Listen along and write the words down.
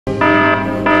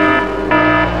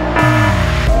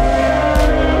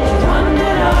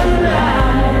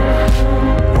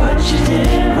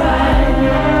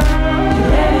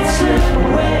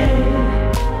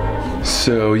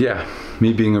So yeah,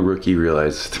 me being a rookie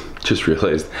just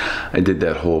realized I did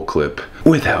that whole clip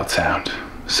without sound.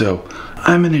 So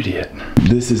I'm an idiot.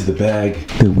 This is the bag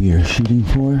that we are shooting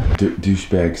for.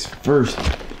 Douchebag's first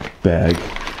bag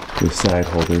with side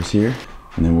holders here.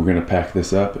 And then we're gonna pack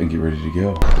this up and get ready to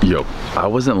go. Yo, I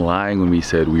wasn't lying when we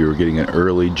said we were getting an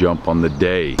early jump on the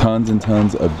day. Tons and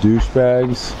tons of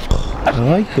douchebags. I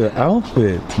like the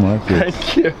outfit, Marcus.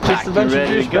 Thank you. Just a bunch of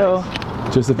douchebags.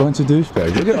 Just a bunch of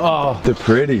douchebags. Look at, oh, they're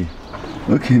pretty.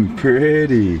 Looking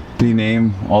pretty. Can you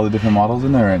name all the different models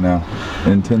in there right now?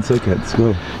 In 10 seconds,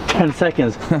 go. 10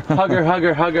 seconds. Hugger,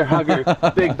 hugger, hugger, hugger.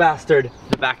 Big bastard.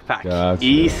 The backpack. Gotcha.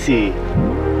 Easy.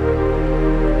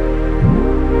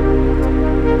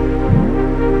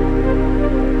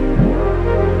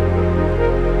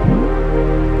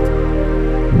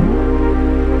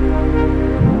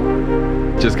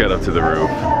 Just got up to the roof.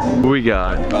 We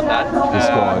got the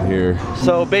squad here.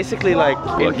 So basically, like,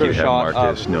 Lucky you have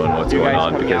Marcus knowing what's going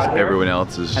on because everyone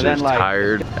else is just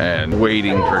tired and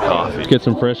waiting for coffee. Get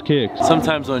some fresh kicks.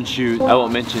 Sometimes on shoot, I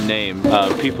won't mention name,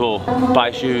 people buy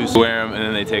shoes, wear them, and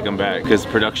then they take them back because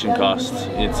production costs.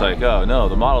 It's like, oh no,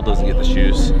 the model doesn't get the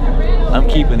shoes. I'm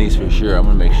keeping these for sure. I'm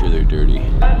gonna make sure they're dirty.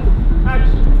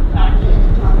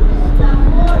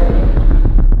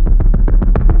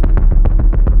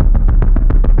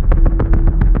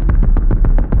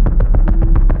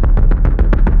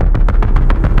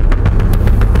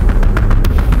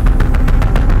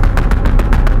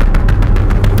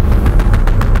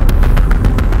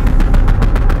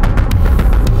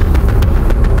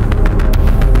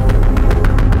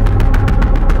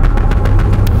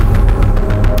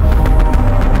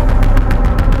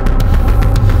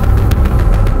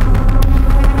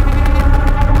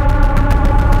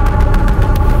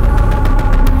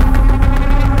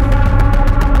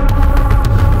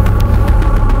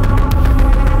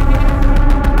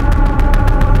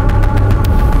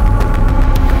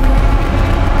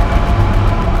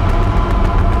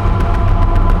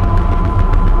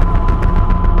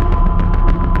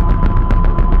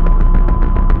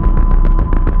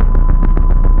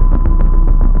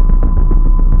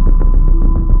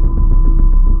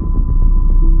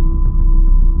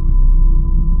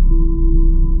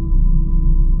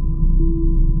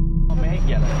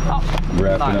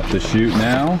 Wrapping up the shoot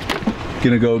now.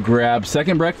 Gonna go grab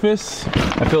second breakfast.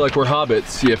 I feel like we're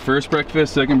hobbits. Yeah, first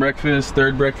breakfast, second breakfast,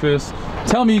 third breakfast.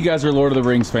 Tell me you guys are Lord of the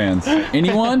Rings fans.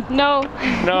 Anyone? No.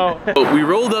 No. We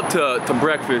rolled up to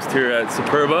breakfast here at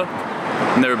Superba.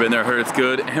 Never been there, heard it's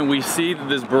good. And we see that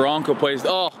this Bronco place.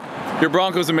 Oh, your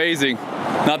Bronco's amazing.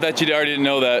 Not that you already didn't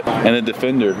know that. And a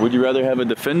Defender. Would you rather have a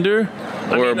Defender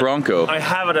or a Bronco? I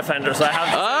have a Defender, so I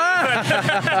have to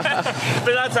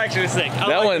but that's actually sick.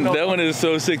 That one is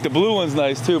so sick. The blue one's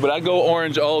nice too, but I'd go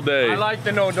orange all day. I like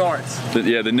the no doors.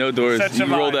 Yeah, the no doors. Such you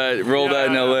roll that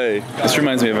in LA. This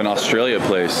reminds me of an Australia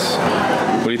place.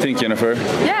 What do you think, Jennifer?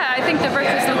 Yeah, I think the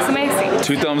breakfast looks amazing.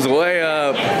 2 thumbs way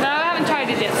up. No, I haven't tried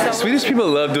it yet. So. Swedish people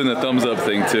love doing the thumbs up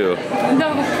thing too.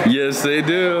 No. Yes, they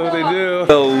do. They do.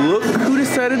 So look who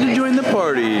decided to join the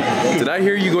party. Did I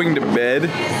hear you going to bed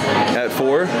at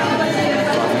 4?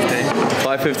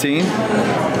 5:15?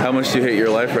 How much do you hate your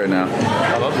life right now?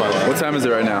 I love my life. What time is it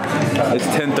right now? It's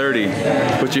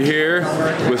 10:30. But you're here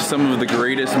with some of the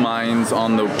greatest minds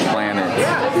on the planet.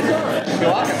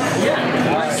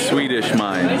 Swedish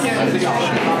minds.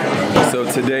 So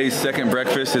today's second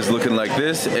breakfast is looking like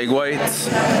this. Egg whites,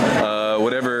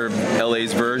 whatever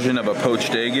LA's version of a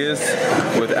poached egg is,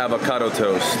 with avocado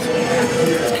toast.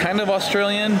 It's kind of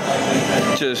Australian,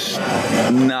 just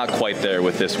not quite there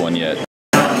with this one yet.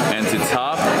 And to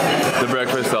top the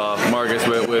breakfast off, Marcus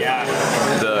with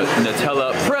the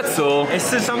Nutella pretzel. Is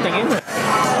there something in there?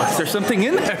 Is there something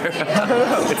in there?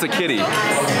 It's a kitty.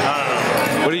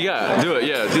 What do you got? Do it,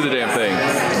 yeah, do the damn thing.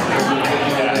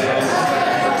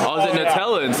 Oh, is it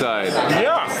Nutella inside?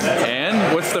 Yeah.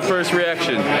 And what's the first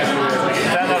reaction? 10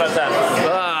 out of 10.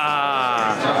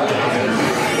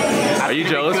 Are you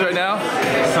jealous right now?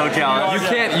 So jealous.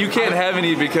 You can't have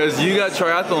any because you got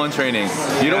triathlon training.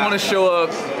 You don't want to show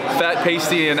up fat,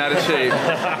 pasty, and out of shape.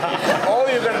 Oh,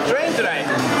 you're gonna train today.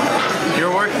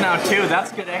 You're working out too.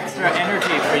 That's good extra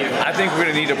energy for you. I think we're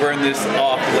gonna need to burn this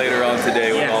off later on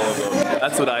today with all of them.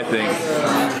 That's what I think.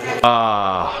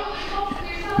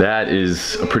 That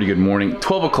is a pretty good morning.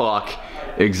 12 o'clock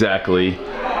exactly.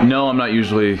 No, I'm not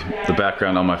usually the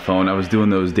background on my phone. I was doing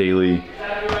those daily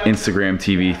Instagram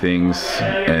TV things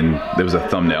and there was a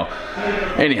thumbnail.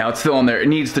 Anyhow, it's still on there. It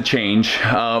needs to change.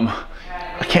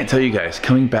 I can't tell you guys,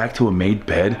 coming back to a made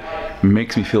bed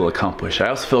makes me feel accomplished. I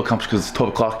also feel accomplished because it's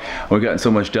 12 o'clock and we've gotten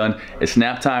so much done. It's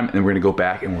nap time and we're gonna go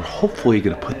back and we're hopefully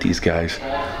gonna put these guys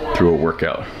through a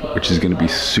workout, which is gonna be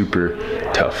super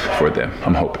tough for them,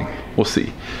 I'm hoping. We'll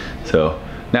see. So,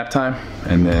 nap time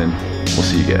and then we'll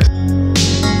see you guys.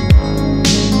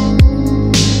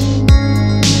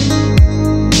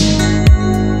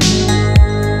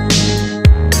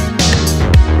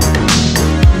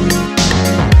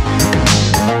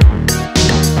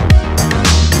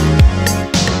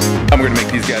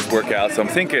 Work out. So I'm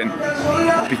thinking,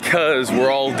 because we're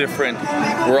all different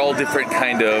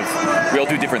kind of, we all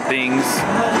do different things.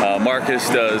 Marcus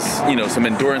does, you know, some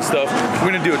endurance stuff.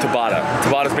 We're gonna do a Tabata.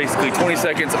 Tabata's basically 20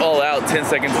 seconds all out, 10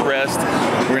 seconds rest.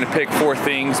 We're gonna pick 4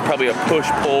 things, probably a push,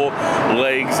 pull,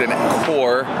 legs, and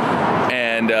core,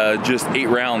 and just 8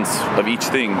 rounds of each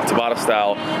thing, Tabata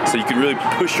style, so you can really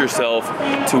push yourself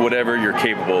to whatever you're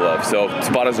capable of. So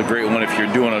Tabata's a great one if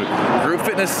you're doing a group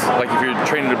fitness, like if you're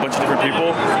training a bunch of different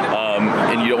people,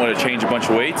 and you don't want to change a bunch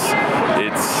of weights.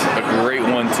 It's a great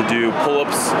one to do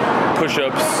pull-ups,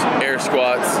 push-ups, air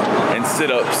squats, and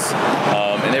sit-ups,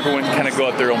 and everyone can kind of go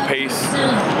at their own pace,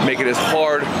 make it as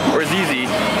hard or as easy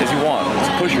as you want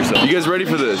to push yourself. You guys ready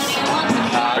for this?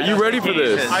 Are you ready for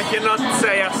this? I cannot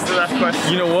say yes to that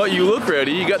question. You know what? You look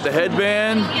ready. You got the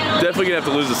headband. Definitely gonna have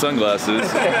to lose the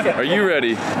sunglasses. Are you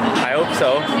ready? I hope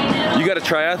so. You got a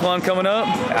triathlon coming up?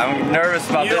 I'm nervous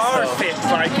about this. You are fit,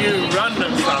 like you run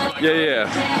and stuff.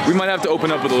 Yeah. We might have to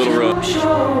open up with a little run.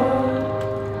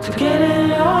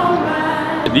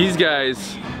 These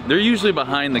guys, they're usually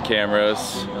behind the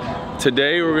cameras.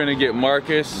 Today we're gonna get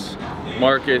Marcus,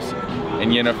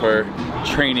 and Jennifer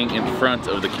training in front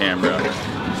of the camera.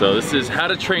 So this is how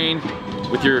to train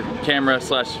with your camera /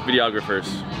 videographers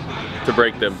to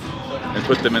break them and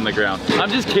put them in the ground. I'm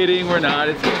just kidding, we're not,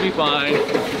 it's gonna be fine.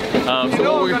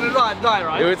 So we're gonna die,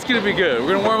 right? It's gonna be good.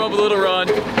 We're gonna warm up with a little run,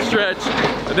 stretch,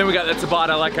 and then we got that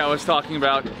Tabata like I was talking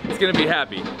about. It's gonna be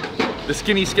happy. The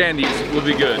skinny scandies will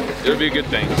be good. It'll be a good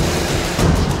thing.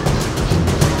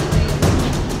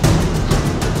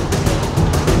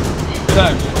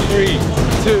 Time, 3,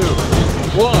 2,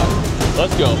 1.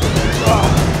 Let's go.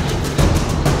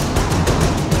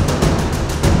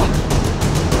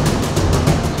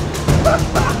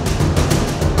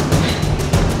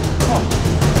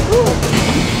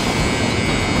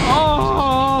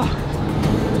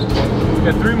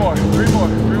 Got 3 more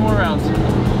rounds.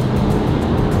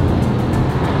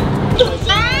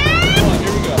 Come on,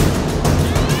 here we go.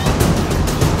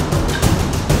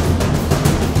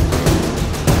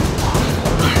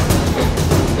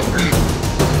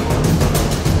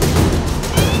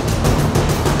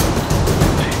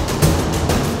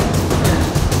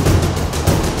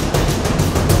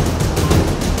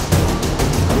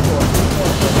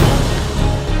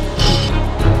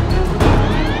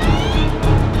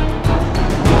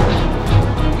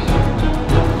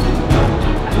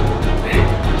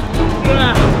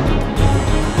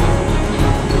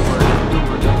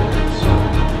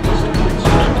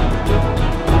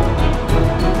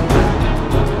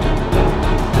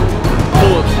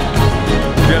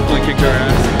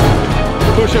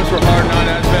 Push-ups were hard, not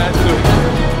as bad, so we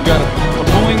got a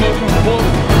pulling motion with pull,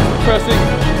 pressing.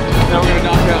 Now we're gonna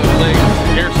knock out the legs,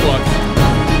 air squats.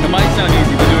 It might sound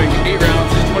easy, but doing 8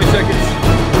 rounds, 20 seconds,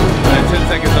 and then 10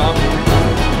 seconds off.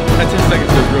 That 10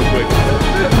 seconds goes real quick.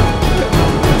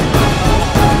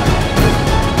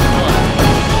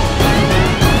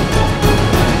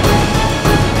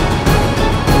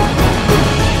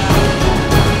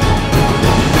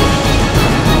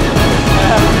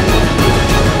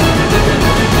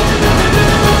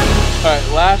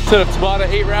 Last set of Tabata,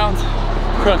 8 rounds,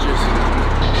 crunches.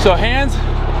 So hands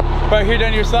right here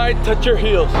down your side, touch your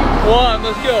heels. 1,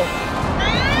 let's go.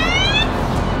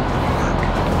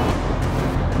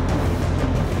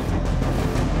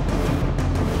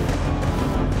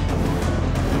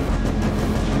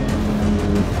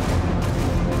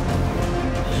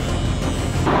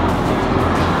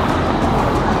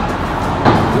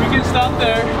 We can stop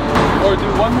there or do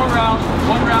 1 more round,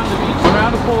 1 round of each. 1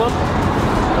 round of pull-ups,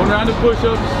 1 round of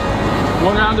push-ups,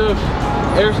 1 round of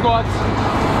air squats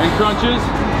and crunches,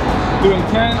 doing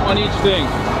 10 on each thing,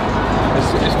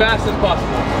 as fast as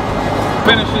possible.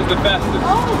 Finish is the fastest.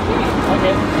 Oh,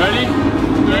 okay. Ready?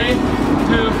 3,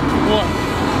 2, 1.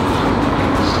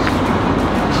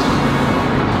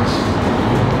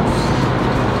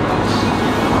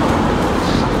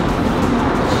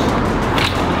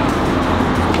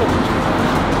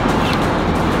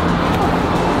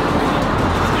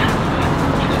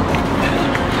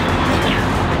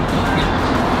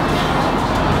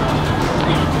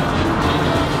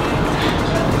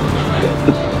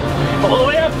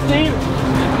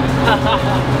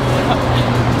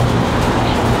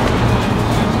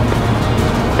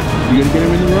 get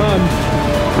him in the run.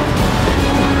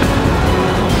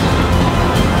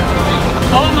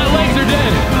 Oh, my legs are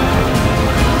dead.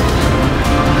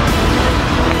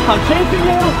 I'm chasing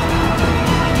you.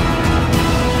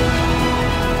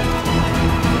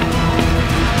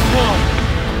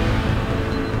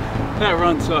 That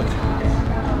run sucked.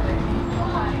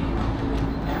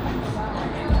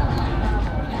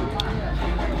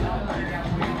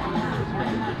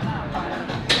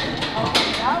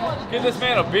 Give this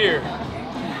man a beer.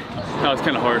 That was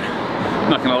kind of hard, I'm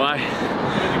not gonna lie.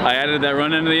 I added that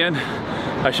run into the end.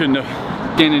 I shouldn't have.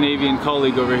 Scandinavian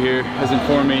colleague over here has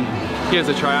informed me he has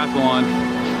a triathlon,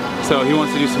 so he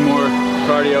wants to do some more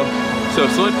cardio. So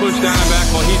sled push down and back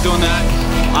while he's doing that.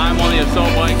 I'm on the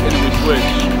assault bike and then we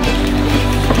switch.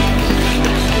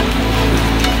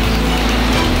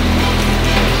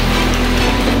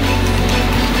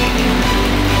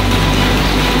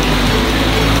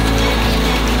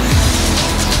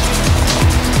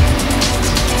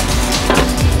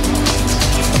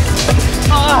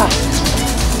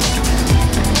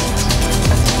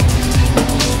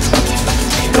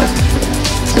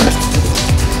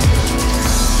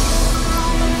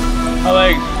 My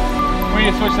legs. We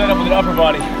need to switch that up with an upper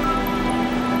body.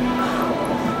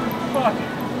 Fuck.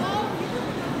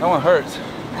 That one hurts.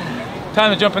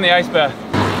 Time to jump in the ice bath.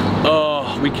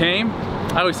 Oh, we came.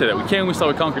 I always say that. We came, we saw,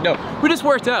 we conquered. No, we just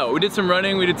worked out. We did some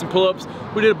running, we did some pull-ups,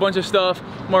 we did a bunch of stuff.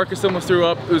 Marcus almost threw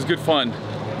up. It was good fun.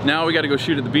 Now we got to go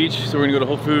shoot at the beach, so we're gonna go to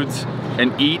Whole Foods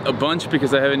and eat a bunch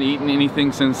because I haven't eaten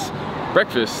anything since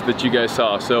breakfast that you guys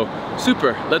saw. So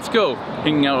super, let's go.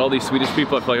 Hanging out with all these Swedish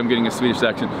people. I feel like I'm getting a Swedish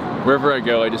accent. Wherever I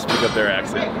go, I just pick up their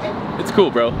accent. It's cool,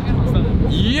 bro.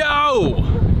 Yo!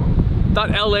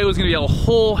 Thought LA was gonna be a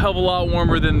whole hell of a lot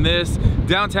warmer than this.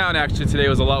 Downtown actually today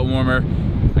was a lot warmer.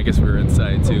 I guess we were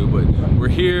inside too, but we're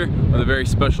here with a very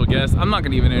special guest. I'm not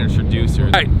gonna even introduce her.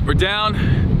 All right, we're down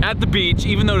at the beach,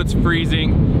 even though it's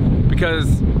freezing,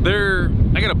 because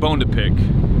I got a bone to pick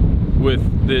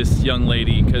with this young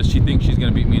lady because she thinks she's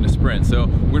gonna beat me in a sprint. So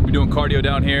we're gonna be doing cardio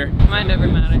down here. Mine never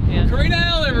matter, yeah. Karina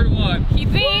L, everyone! He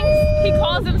thinks, he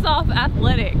calls himself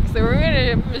athletic, so we're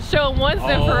gonna show him once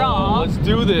and for all. Let's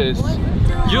do this.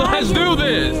 Let's do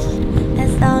this!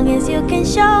 As long as you can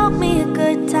show me a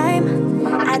good time,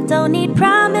 I don't need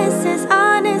promises,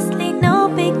 honestly, no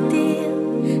big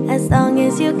deal. As long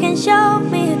as you can show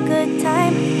me a good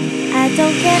time, I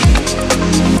don't care.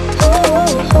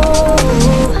 Oh, oh,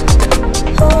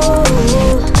 oh.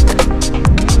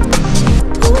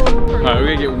 Alright,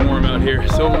 we're gonna get warm out here.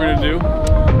 So what we're gonna do,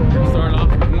 we're gonna start off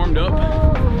warmed up.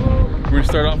 We're gonna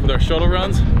start off with our shuttle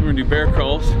runs. We're gonna do bear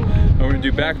crawls, and we're gonna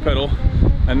do back pedal,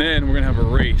 and then we're gonna have a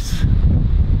race.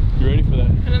 You ready for that?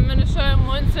 And I'm gonna show him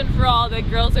once and for all that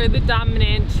girls are the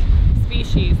dominant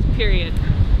species, period.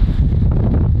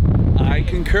 I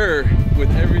concur with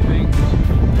everything.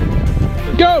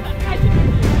 Go!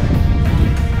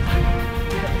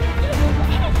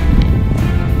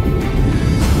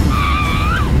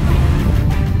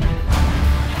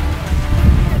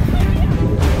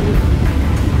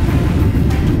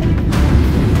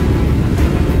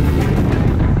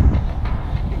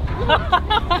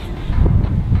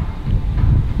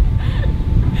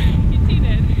 You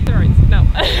cheated. Sorry, no.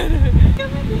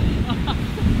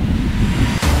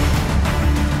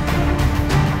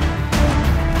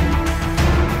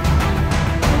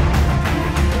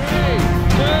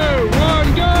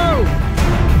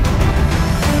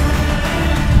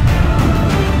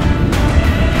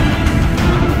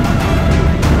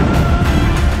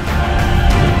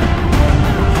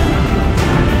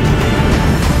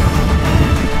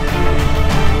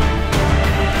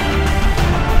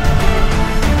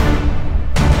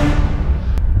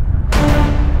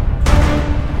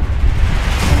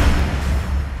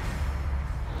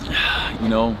 You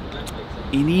know,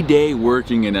 any day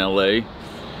working in LA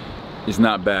is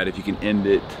not bad if you can end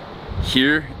it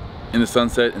here in the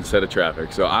sunset instead of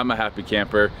traffic. So I'm a happy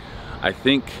camper. I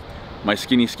think my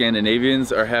skinny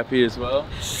Scandinavians are happy as well.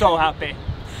 So happy.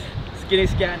 Skinny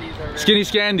Scandies are Skinny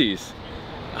Scandies.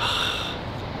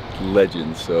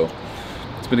 Legends. So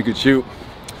it's been a good shoot.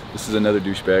 This is another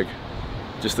douchebag.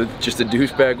 Just a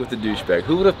douchebag with a douchebag.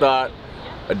 Who would have thought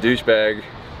a douchebag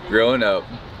growing up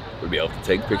would be able to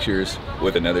take pictures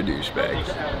with another douchebag?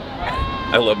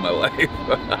 I love my life.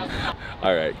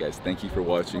 All right, guys, thank you for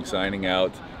watching. Signing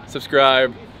out.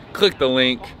 Subscribe, click the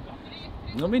link.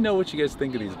 Let me know what you guys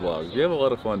think of these vlogs. We have a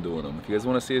lot of fun doing them. If you guys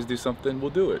want to see us do something, we'll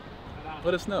do it.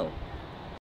 Let us know.